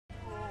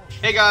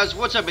Hey guys,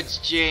 what's up? It's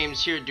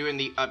James here doing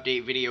the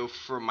update video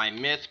for my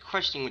myth,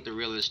 questing with the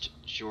realist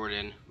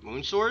Jordan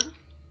Moonsword.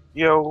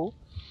 Yo.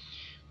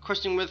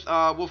 Questing with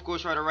Wolf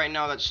Ghost Rider right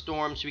now, that's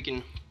Storm, so we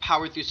can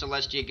power through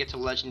Celestia, get to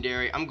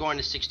Legendary. I'm going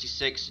to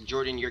 66.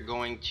 Jordan, you're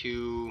going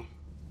to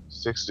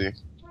 60.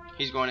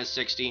 He's going to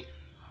 60.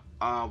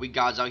 We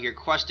gods out here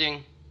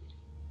questing.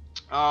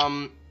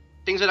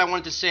 Things that I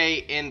wanted to say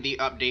in the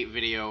update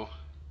video.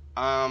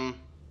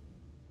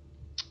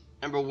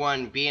 Number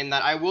one being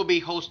that I will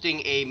be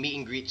hosting a meet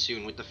and greet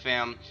soon with the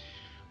fam.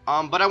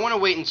 But I want to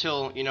wait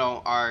until, you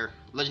know, our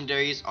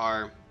legendaries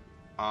are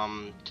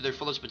to their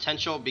fullest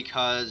potential,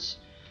 because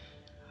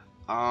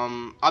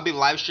I'll be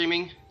live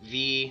streaming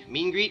the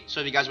meet and greet. So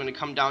if you guys want to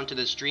come down to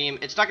the stream,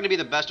 it's not going to be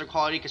the best of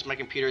quality because my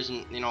computer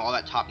isn't, you know, all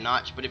that top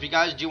notch. But if you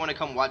guys do want to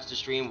come watch the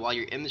stream while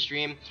you're in the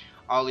stream,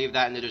 I'll leave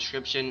that in the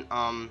description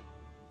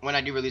when I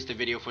do release the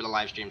video for the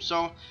live stream.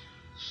 So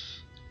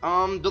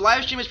the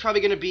live stream is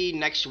probably going to be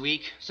next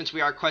week, since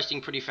we are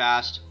questing pretty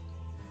fast,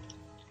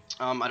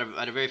 at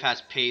a very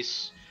fast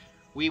pace.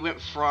 We went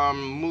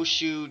from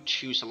Mushu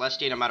to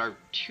Celestia in a matter of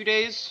 2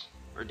 days,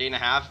 or a day and a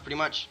half, pretty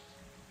much.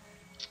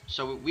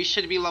 So we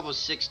should be level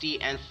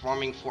 60 and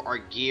farming for our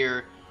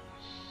gear,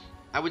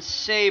 I would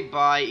say,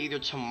 by either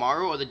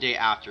tomorrow or the day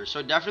after.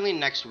 So definitely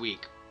next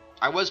week.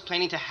 I was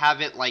planning to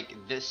have it like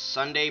this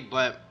Sunday,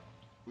 but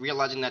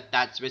realizing that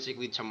that's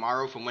basically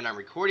tomorrow from when I'm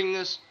recording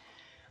this,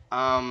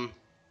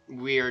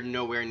 we are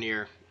nowhere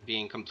near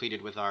being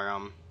completed with our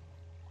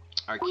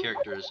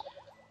characters.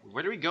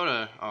 Where do we go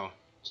to? Oh,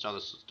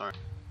 start.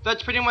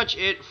 That's pretty much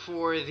it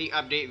for the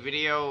update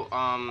video.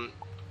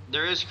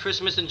 There is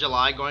Christmas in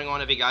July going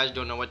on. If you guys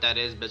don't know what that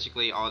is,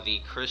 basically all the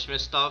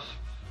Christmas stuff,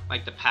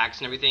 like the packs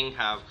and everything,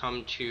 have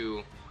come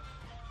to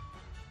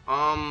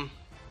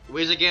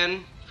Wiz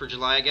again for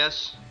July, I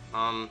guess.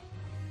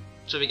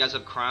 So if you guys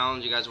have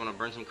crowns, you guys want to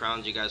burn some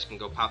crowns, you guys can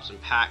go pop some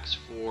packs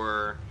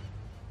for.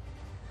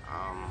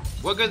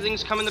 What good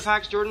things come in the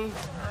packs, Jordan?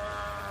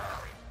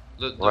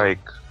 Like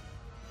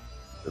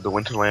the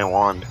Winterland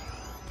wand.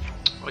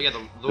 Oh yeah,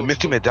 the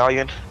Misty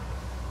Medallion.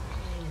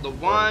 The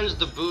wands,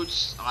 the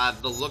boots,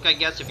 the look, I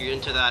guess, if you're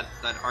into that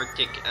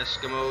Arctic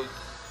Eskimo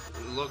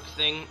look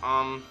thing,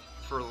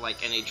 for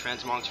like any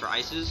transmogs for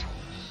ices.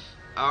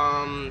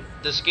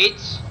 The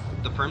skates,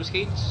 the perm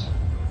skates,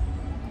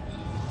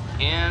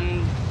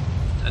 and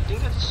I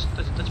think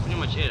that's pretty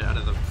much it out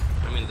of the.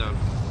 I mean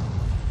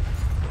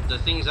the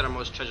things that are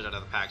most treasured out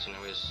of the packs,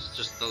 anyways.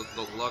 Just the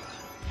look,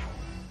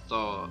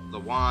 the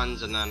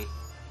wands, and then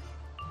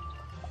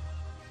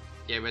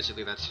yeah,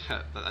 basically that's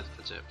it.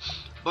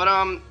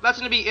 But that's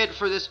gonna be it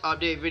for this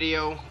update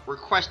video.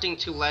 Requesting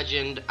to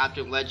legend.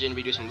 After legend,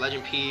 we do some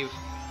legend peeve.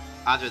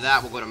 After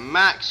that, we'll go to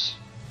max,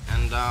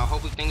 and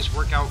hopefully things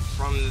work out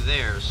from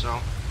there. So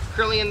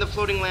currently in the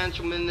floating lands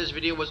from when this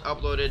video was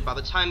uploaded. By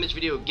the time this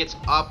video gets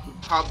up, we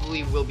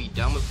probably will be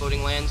done with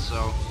floating lands.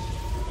 So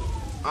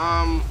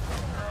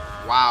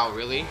wow,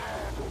 really?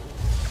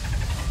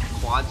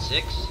 Quad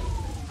 6?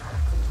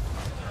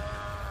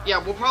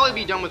 Yeah, we'll probably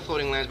be done with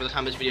floating lands by the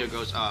time this video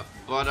goes up.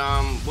 But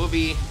we'll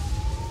be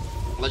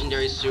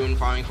legendary soon,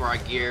 farming for our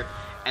gear,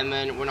 and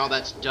then when all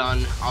that's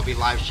done, I'll be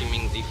live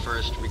streaming the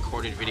first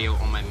recorded video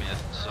on my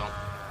myth. So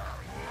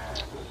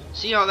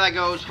see how that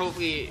goes.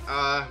 Hopefully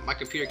my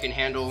computer can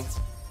handle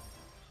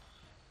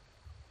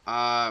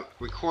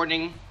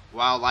recording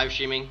while live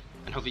streaming,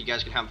 and hopefully you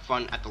guys can have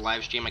fun at the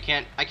live stream. I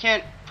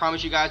can't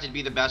promise you guys it'd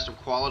be the best of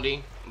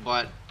quality,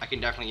 but I can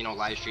definitely, you know,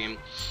 live stream,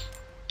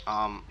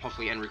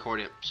 hopefully, and record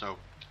it. So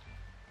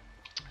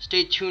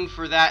stay tuned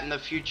for that in the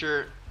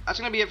future. That's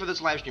gonna be it for this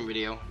live stream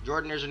video.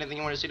 Jordan, is there anything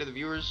you want to say to the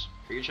viewers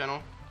for your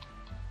channel?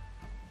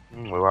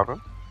 What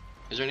happened?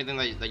 Is there anything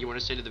that you want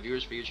to say to the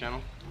viewers for your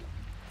channel?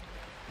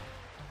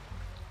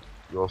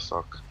 You all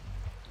suck.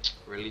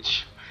 Really?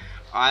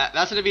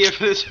 That's gonna be it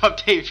for this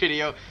update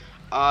video.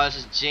 This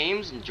is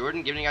James and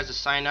Jordan giving you guys a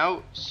sign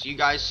out. See you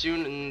guys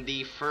soon in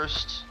the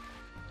first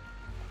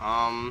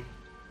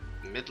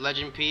Myth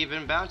Legend Peeve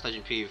and Bounce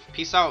Legend Peeve.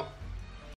 Peace out.